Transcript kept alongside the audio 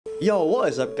Yo, what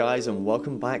is up guys, and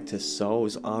welcome back to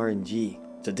Souls RNG.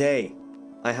 Today,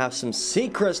 I have some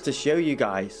secrets to show you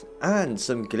guys, and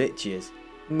some glitches.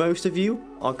 Most of you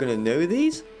are going to know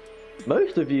these,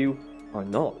 most of you are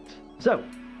not. So,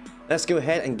 let's go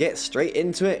ahead and get straight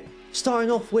into it, starting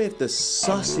off with the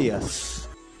sussiest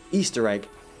Easter egg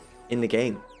in the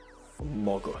game,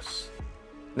 Among Us.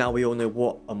 Now we all know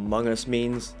what Among Us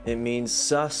means. It means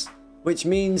sus, which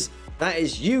means that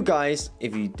is you guys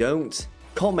if you don't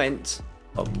comment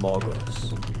Among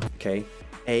Us. Okay,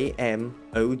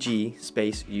 AMOG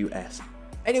space US.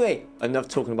 Anyway, enough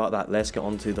talking about that. Let's get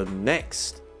on to the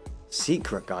next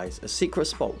secret, guys. A secret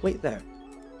spot. Wait there.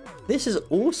 This is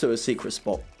also a secret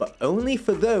spot, but only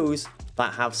for those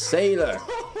that have Sailor.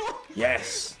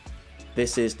 Yes,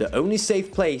 this is the only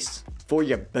safe place for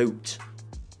your boat.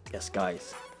 Yes,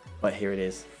 guys. But here it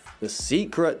is. The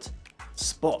secret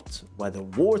spot where the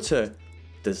water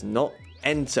does not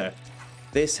enter.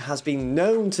 This has been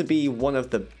known to be one of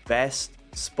the best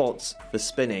spots for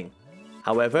spinning.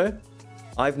 However,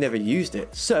 I've never used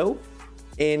it. So,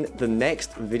 in the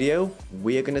next video,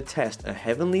 we are going to test a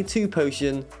Heavenly 2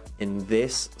 potion in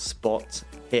this spot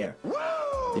here.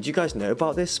 Did you guys know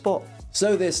about this spot?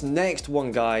 So this next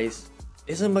one, guys,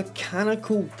 is a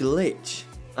mechanical glitch.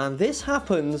 And this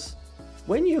happens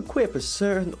when you equip a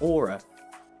certain aura.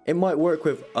 It might work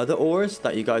with other auras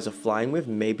that you guys are flying with,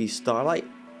 maybe Starlight.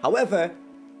 However,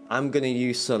 I'm going to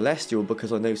use Celestial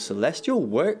because I know Celestial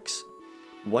works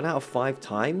 1 out of 5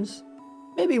 times,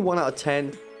 maybe 1 out of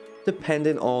 10,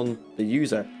 depending on the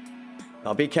user.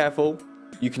 Now be careful,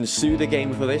 you can sue the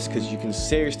game for this because you can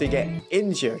seriously get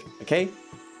injured, okay?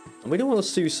 And we don't want to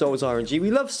sue Souls RNG, we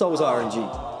love Souls RNG.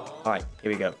 Alright,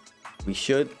 here we go. We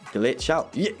should glitch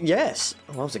out. Yes!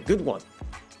 Oh, that was a good one.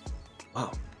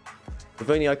 Wow. If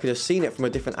only I could have seen it from a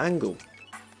different angle.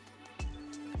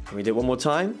 Can we do it one more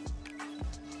time?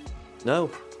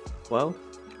 No. Well,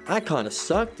 that kind of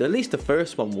sucked. At least the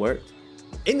first one worked.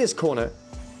 In this corner,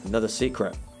 another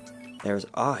secret. There's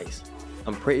eyes.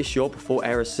 I'm pretty sure before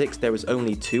Era 6 there was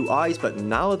only 2 eyes, but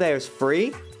now there's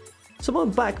 3. Someone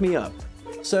back me up.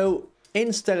 So,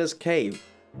 in Stella's Cave,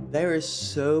 there is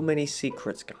so many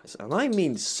secrets, guys. And I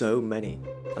mean so many.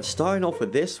 And starting off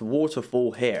with this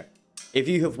waterfall here. If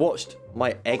you have watched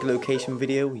my egg location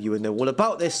video, you would know all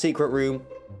about this secret room.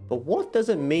 But what does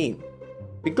it mean?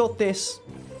 We got this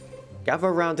gather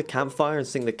around the campfire and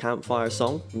sing the campfire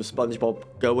song from SpongeBob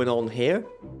going on here.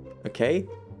 Okay.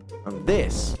 And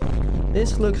this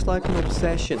looks like an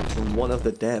obsession from one of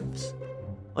the devs.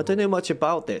 I don't know much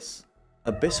about this.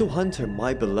 Abyssal Hunter,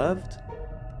 my beloved.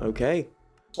 Okay.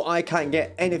 Well, I can't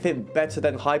get anything better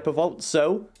than Hypervolt,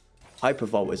 so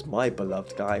Hypervolt is my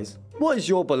beloved, guys. What is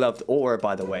your beloved aura,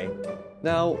 by the way?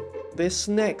 Now, this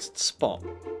next spot,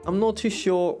 I'm not too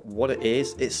sure what it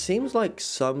is. It seems like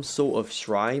some sort of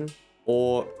shrine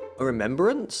or a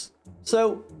remembrance.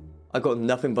 So, I got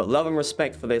nothing but love and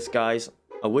respect for this, guys.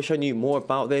 I wish I knew more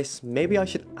about this. Maybe I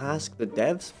should ask the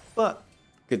devs, but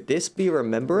could this be a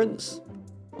remembrance?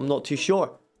 I'm not too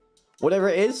sure. Whatever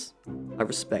it is, I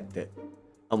respect it.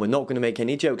 And we're not going to make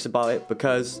any jokes about it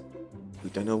because we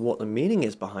don't know what the meaning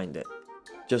is behind it.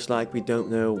 Just like we don't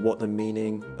know what the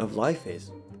meaning of life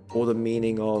is. Or the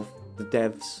meaning of the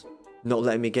devs not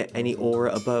letting me get any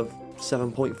aura above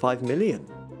 7.5 million.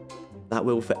 That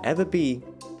will forever be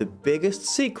the biggest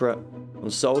secret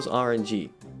on Souls RNG.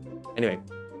 Anyway,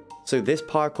 so this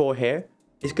parkour here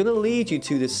is going to lead you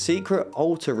to the secret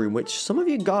altar room, which some of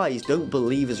you guys don't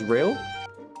believe is real.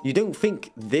 You don't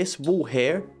think this wall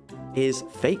here is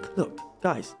fake? Look,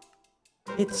 guys,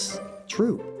 it's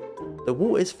true. The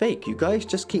wall is fake. You guys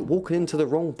just keep walking into the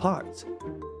wrong part.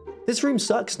 This room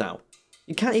sucks now.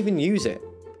 You can't even use it.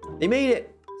 They made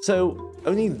it so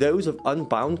only those of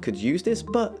Unbound could use this,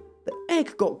 but the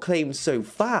egg got claimed so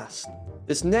fast.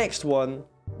 This next one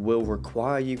will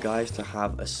require you guys to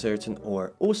have a certain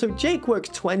aura. Also, Jake works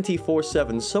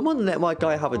 24/7. Someone let my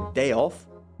guy have a day off.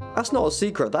 That's not a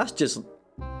secret. That's just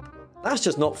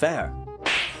not fair.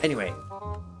 Anyway,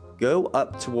 go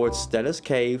up towards Stella's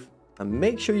Cave and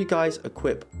make sure you guys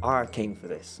equip Arcane for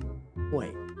this.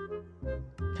 Wait,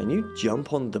 can you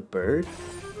jump on the bird?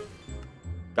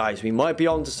 Guys, we might be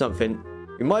onto something.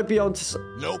 We might be onto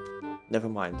Nope. Never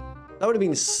mind. That would have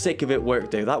been sick if it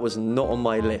worked though. That was not on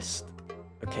my list.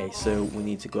 Okay, so we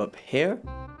need to go up here.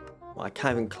 Well, I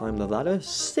can't even climb the ladder.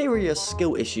 Serious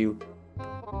skill issue.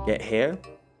 Get here.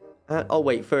 And, oh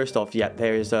wait, first off, yeah,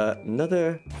 there is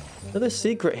another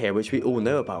secret here, which we all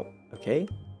know about. Okay.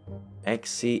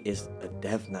 XC is a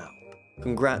dev now.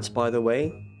 Congrats, by the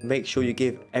way. Make sure you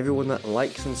give everyone that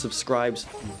likes and subscribes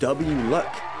W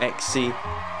luck, XC.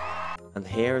 And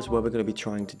here is where we're going to be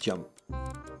trying to jump.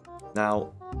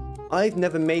 Now, I've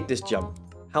never made this jump.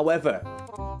 However,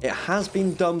 it has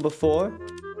been done before,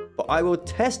 but I will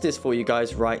test this for you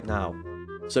guys right now.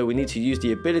 So we need to use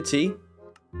the ability.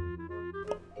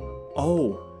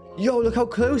 Oh, yo, look how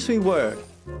close we were.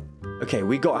 Okay,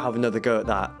 we gotta have another go at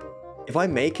that. If I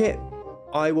make it,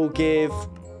 I will give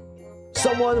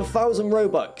someone 1,000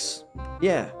 Robux.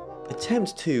 Yeah,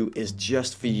 attempt 2 is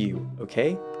just for you,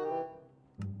 okay?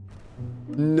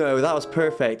 No, that was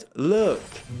perfect. Look.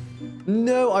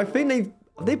 No, I think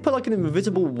they put like an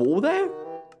invisible wall there?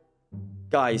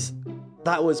 Guys,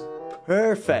 that was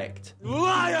perfect.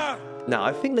 Liar! Now,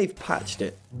 I think they've patched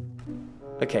it.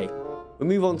 Okay, we'll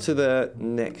move on to the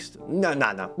next. No.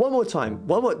 One more time.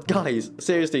 One more. Guys,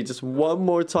 seriously, just one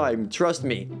more time. Trust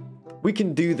me. We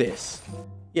can do this.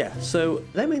 Yeah, so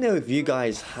let me know if you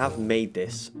guys have made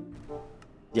this.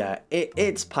 Yeah,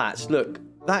 it's patched. Look,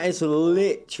 that is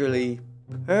literally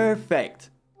perfect.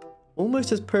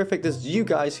 Almost as perfect as you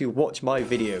guys who watch my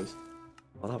videos.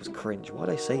 Oh, that was cringe. Why'd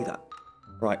I say that?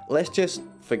 Right, let's just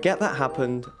forget that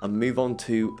happened and move on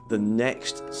to the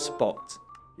next spot.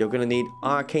 You're going to need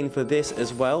Arcane for this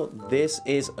as well. This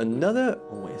is another...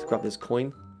 Oh, wait, let's grab this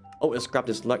coin. Oh, let's grab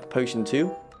this luck potion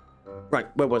too. Right,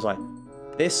 where was I?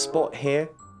 This spot here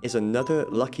is another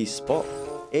lucky spot.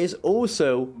 It is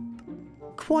also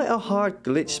quite a hard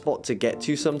glitch spot to get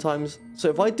to sometimes. So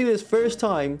if I do this first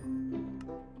time,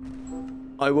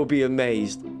 I will be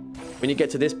amazed. When you get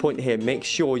to this point here, make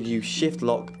sure you shift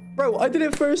lock. Bro, I did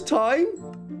it first time?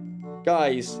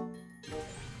 Guys,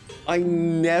 I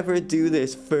never do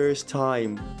this first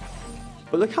time.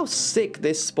 But look how sick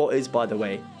this spot is, by the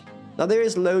way. Now, there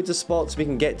is loads of spots we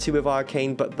can get to with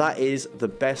Arcane, but that is the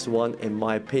best one in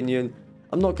my opinion.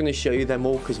 I'm not going to show you them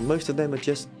all because most of them are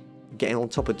just getting on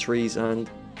top of trees and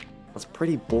that's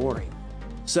pretty boring.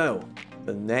 So,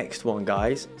 the next one,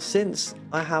 guys, since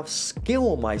I have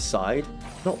skill on my side,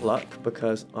 not luck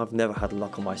because I've never had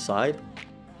luck on my side,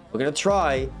 we're going to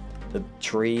try the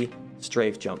tree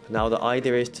strafe jump. Now, the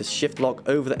idea is to shift lock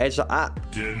over the edge like that.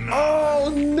 Oh,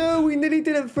 no, we nearly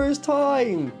did it first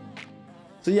time.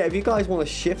 So, yeah, if you guys want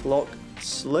to shift lock,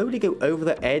 slowly go over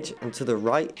the edge and to the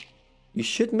right, you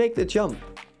should make the jump.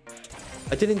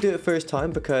 I didn't do it first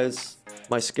time because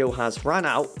my skill has ran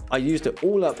out. I used it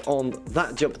all up on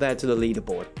that jump there to the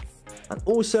leaderboard. And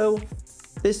also,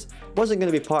 this wasn't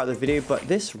going to be part of the video, but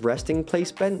this resting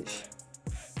place bench,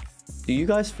 do you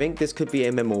guys think this could be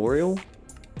a memorial?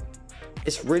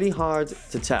 It's really hard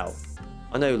to tell.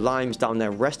 I know Lime's down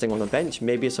there resting on a bench.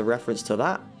 Maybe it's a reference to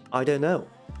that. I don't know.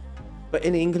 But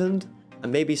in England,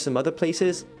 and maybe some other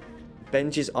places,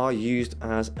 benches are used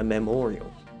as a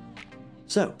memorial.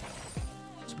 So,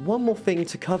 there's one more thing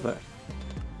to cover.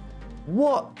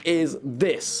 What is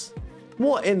this?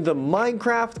 What in the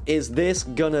Minecraft is this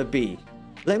gonna be?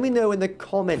 Let me know in the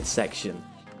comments section.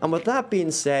 And with that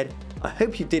being said, I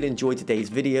hope you did enjoy today's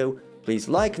video. Please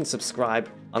like and subscribe,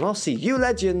 and I'll see you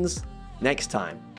legends next time.